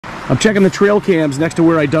I'm checking the trail cams next to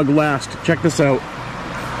where I dug last. Check this out.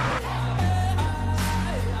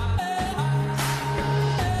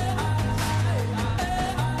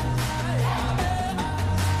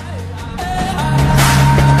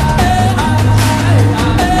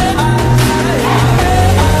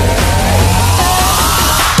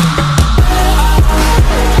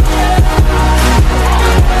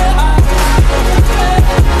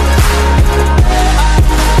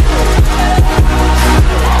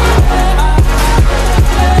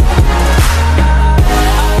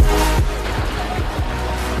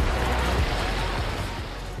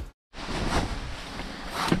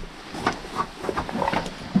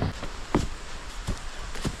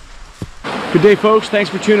 Good day, folks. Thanks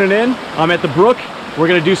for tuning in. I'm at the Brook. We're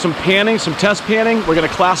going to do some panning, some test panning. We're going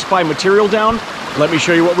to classify material down. Let me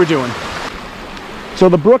show you what we're doing. So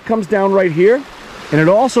the Brook comes down right here, and it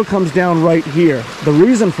also comes down right here. The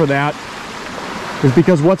reason for that is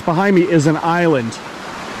because what's behind me is an island.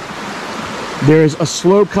 There's a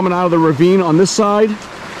slope coming out of the ravine on this side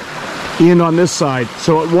and on this side.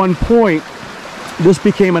 So at one point, this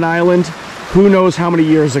became an island, who knows how many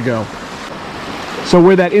years ago. So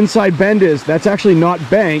where that inside bend is, that's actually not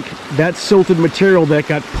bank, that's silted material that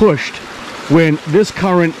got pushed when this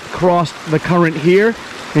current crossed the current here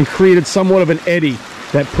and created somewhat of an eddy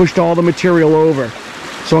that pushed all the material over.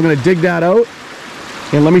 So I'm going to dig that out,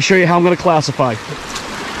 and let me show you how I'm going to classify.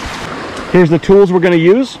 Here's the tools we're going to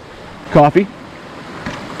use. Coffee,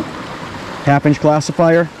 half-inch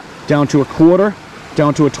classifier, down to a quarter,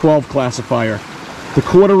 down to a 12 classifier. The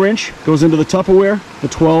 1/4 inch goes into the Tupperware, the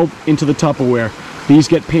 12 into the Tupperware. These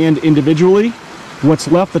get panned individually. What's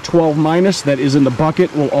left, the 12 minus that is in the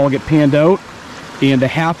bucket, will all get panned out. And the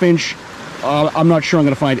 1/2 inch, I'm not sure I'm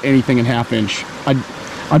going to find anything in 1/2 inch.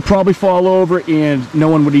 I'd probably fall over and no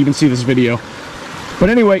one would even see this video. But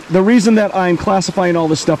anyway, the reason that I'm classifying all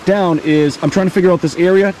this stuff down is I'm trying to figure out this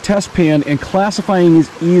area, test pan, and classifying is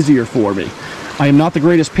easier for me. I am not the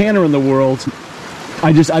greatest panner in the world.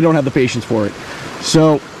 I don't have the patience for it.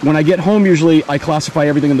 So when I get home, usually I classify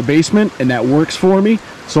everything in the basement, and that works for me.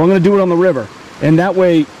 So I'm going to do it on the river, and that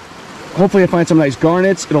way hopefully I find some nice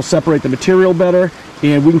garnets. It'll separate the material better,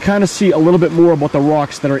 and we can kind of see a little bit more about the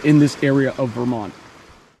rocks that are in this area of Vermont.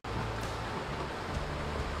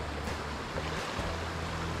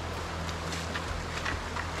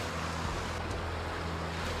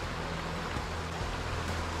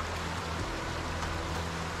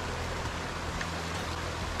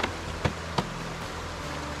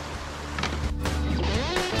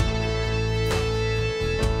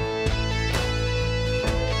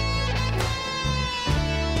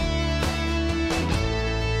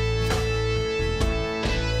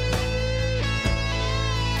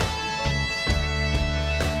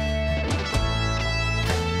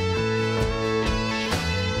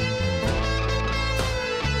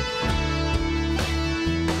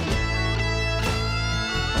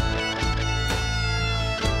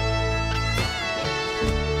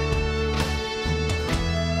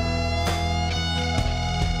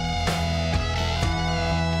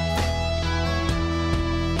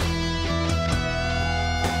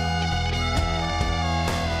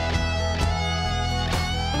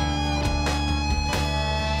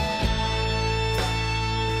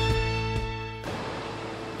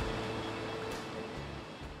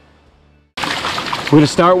 We're going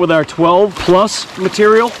to start with our 12 plus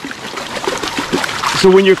material. So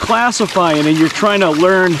when you're classifying and you're trying to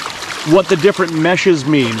learn what the different meshes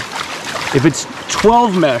mean, if it's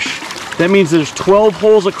 12 mesh, that means there's 12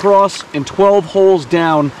 holes across and 12 holes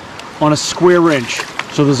down on a square inch.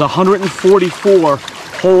 So there's 144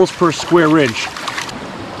 holes per square inch.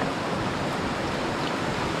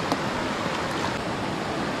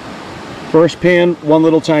 First pan, one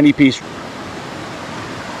little tiny piece.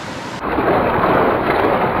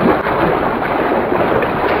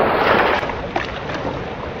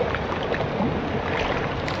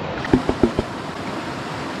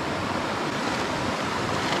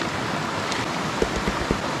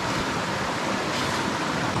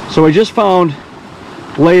 So I just found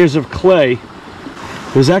layers of clay.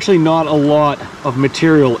 There's actually not a lot of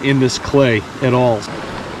material in this clay at all.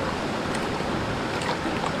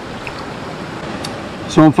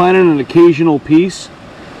 So I'm finding an occasional piece.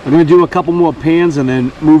 I'm going to do a couple more pans and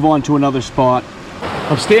then move on to another spot.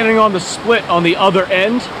 I'm standing on the split on the other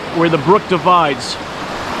end where the brook divides.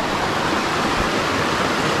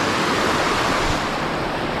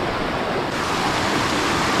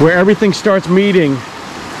 Where everything starts meeting,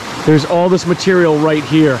 there's all this material right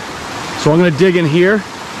here. So I'm going to dig in here,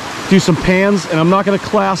 do some pans, and I'm not going to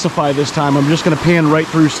classify this time. I'm just going to pan right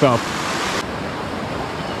through stuff.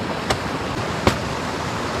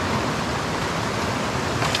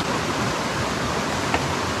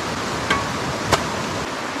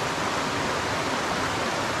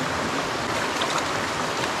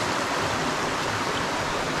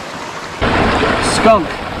 junk.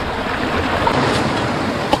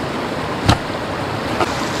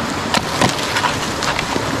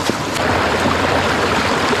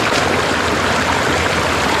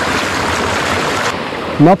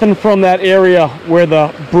 Nothing from that area where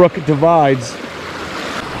the brook divides.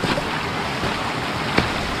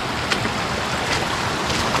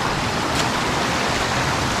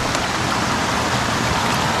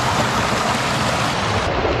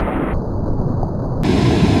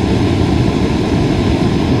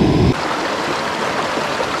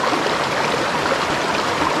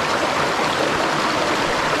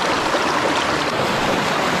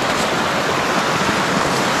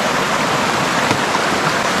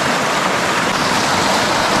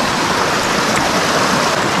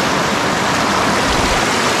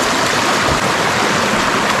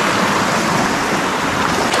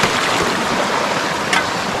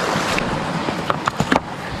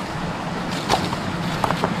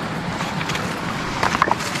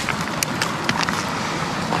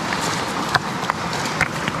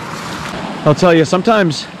 I'll tell you,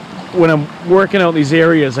 sometimes when I'm working out these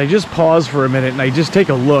areas, I just pause for a minute and I just take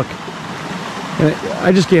a look. And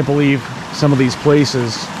I just can't believe some of these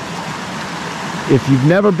places. If you've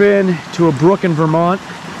never been to a brook in Vermont,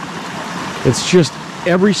 it's just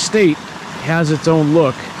every state has its own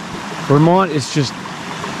look. Vermont is just,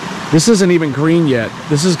 this isn't even green yet.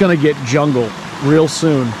 This is gonna get jungle real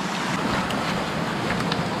soon.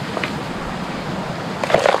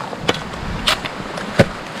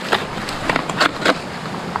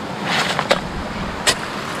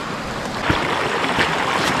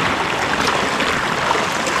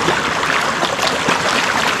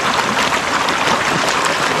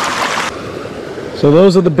 So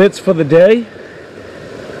those are the bits for the day.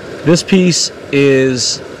 This piece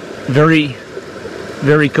is very,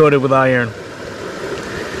 very coated with iron.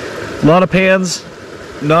 A lot of pans,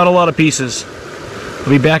 not a lot of pieces. I'll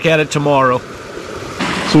be back at it tomorrow.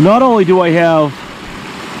 So not only do I have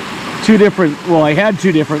two different, well, I had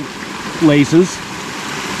two different laces,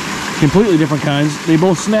 completely different kinds. They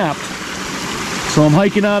both snapped. So I'm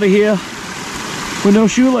hiking out of here with no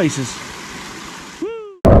shoelaces.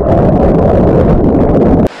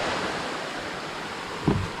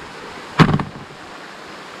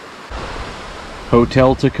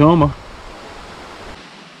 Hotel Tacoma.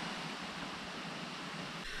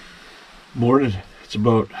 Morning. It's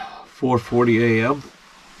about 4:40 a.m.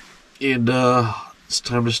 and it's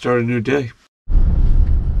time to start a new day.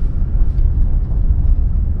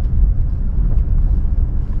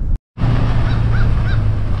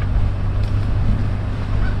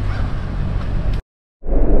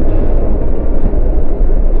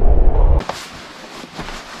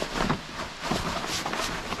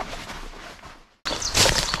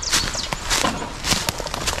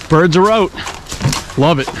 Birds are out.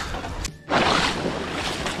 Love it.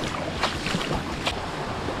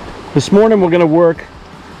 This morning we're going to work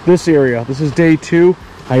this area. This is day 2.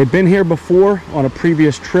 I had been here before on a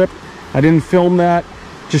previous trip. I didn't film that.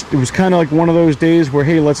 Just, it was kind of like one of those days where,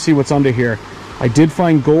 hey, let's see what's under here. I did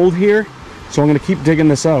find gold here, so I'm going to keep digging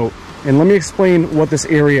this out. And let me explain what this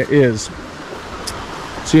area is.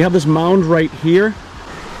 So you have this mound right here.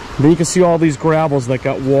 Then you can see all these gravels that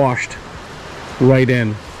got washed right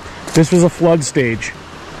in. This was a flood stage.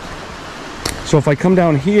 So if I come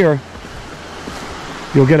down here,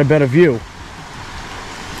 you'll get a better view.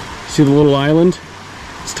 See the little island?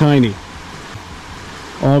 It's tiny.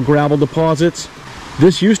 All gravel deposits.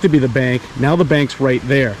 This used to be the bank. Now the bank's right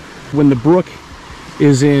there. When the brook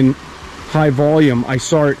is in high volume, I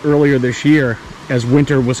saw it earlier this year as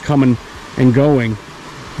winter was coming and going.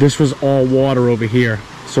 This was all water over here.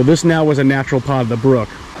 So this now is a natural part of the brook.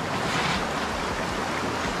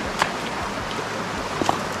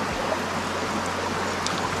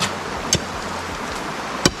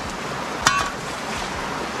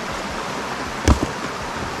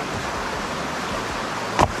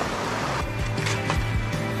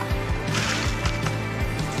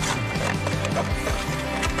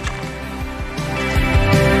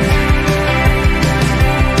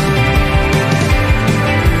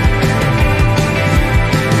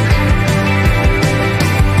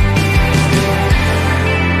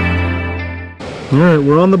 All right,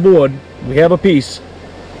 we're on the board. We have a piece.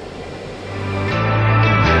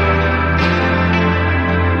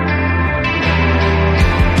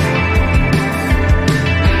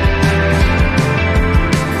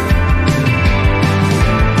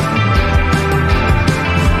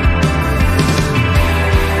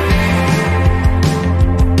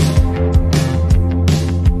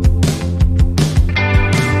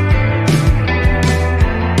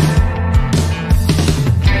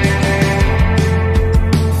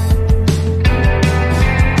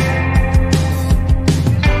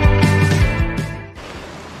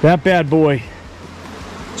 That bad boy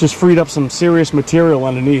just freed up some serious material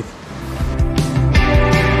underneath.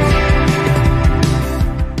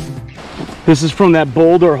 This is from that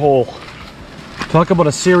boulder hole. Talk about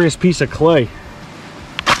a serious piece of clay.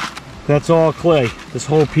 That's all clay, this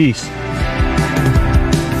whole piece.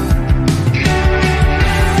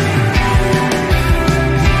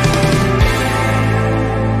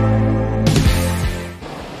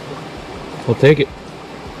 We'll take it.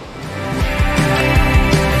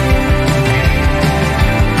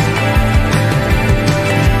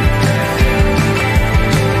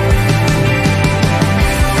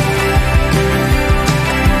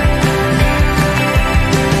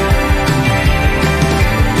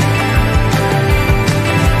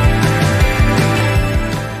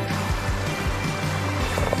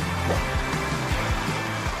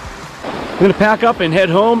 I'm gonna pack up and head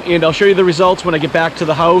home, and I'll show you the results when I get back to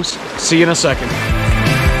the house. See you in a second.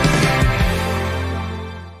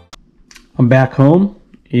 I'm back home,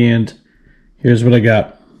 and here's what I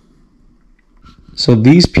got. So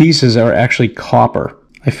these pieces are actually copper.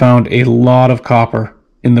 I found a lot of copper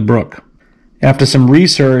in the brook. After some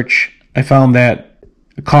research, I found that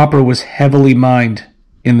copper was heavily mined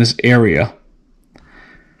in this area.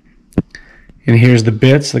 And here's the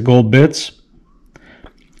bits, the gold bits.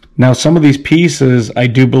 Now, some of these pieces, I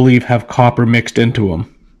do believe, have copper mixed into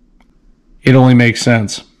them. It only makes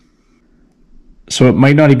sense. So it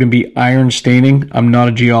might not even be iron staining. I'm not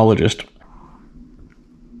a geologist.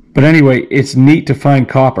 But anyway, it's neat to find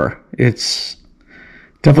copper. It's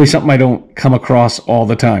definitely something I don't come across all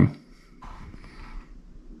the time.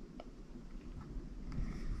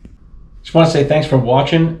 Just want to say thanks for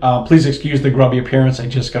watching. Please excuse the grubby appearance. I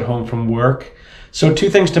just got home from work. So two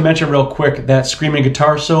things to mention real quick. That screaming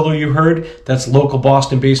guitar solo you heard, that's local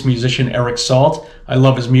Boston-based musician Eric Salt. I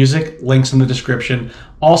love his music. Links in the description.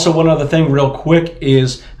 Also, one other thing real quick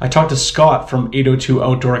is I talked to Scott from 802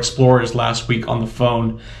 Outdoor Explorers last week on the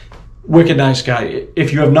phone. Wicked nice guy.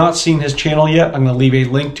 If you have not seen his channel yet, I'm going to leave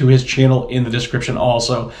a link to his channel in the description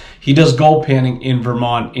also. He does gold panning in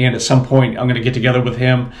Vermont, and at some point I'm going to get together with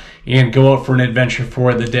him and go out for an adventure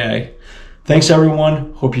for the day. Thanks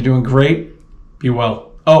everyone. Hope you're doing great. Be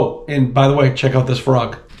well. Oh, and by the way, check out this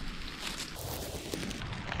frog.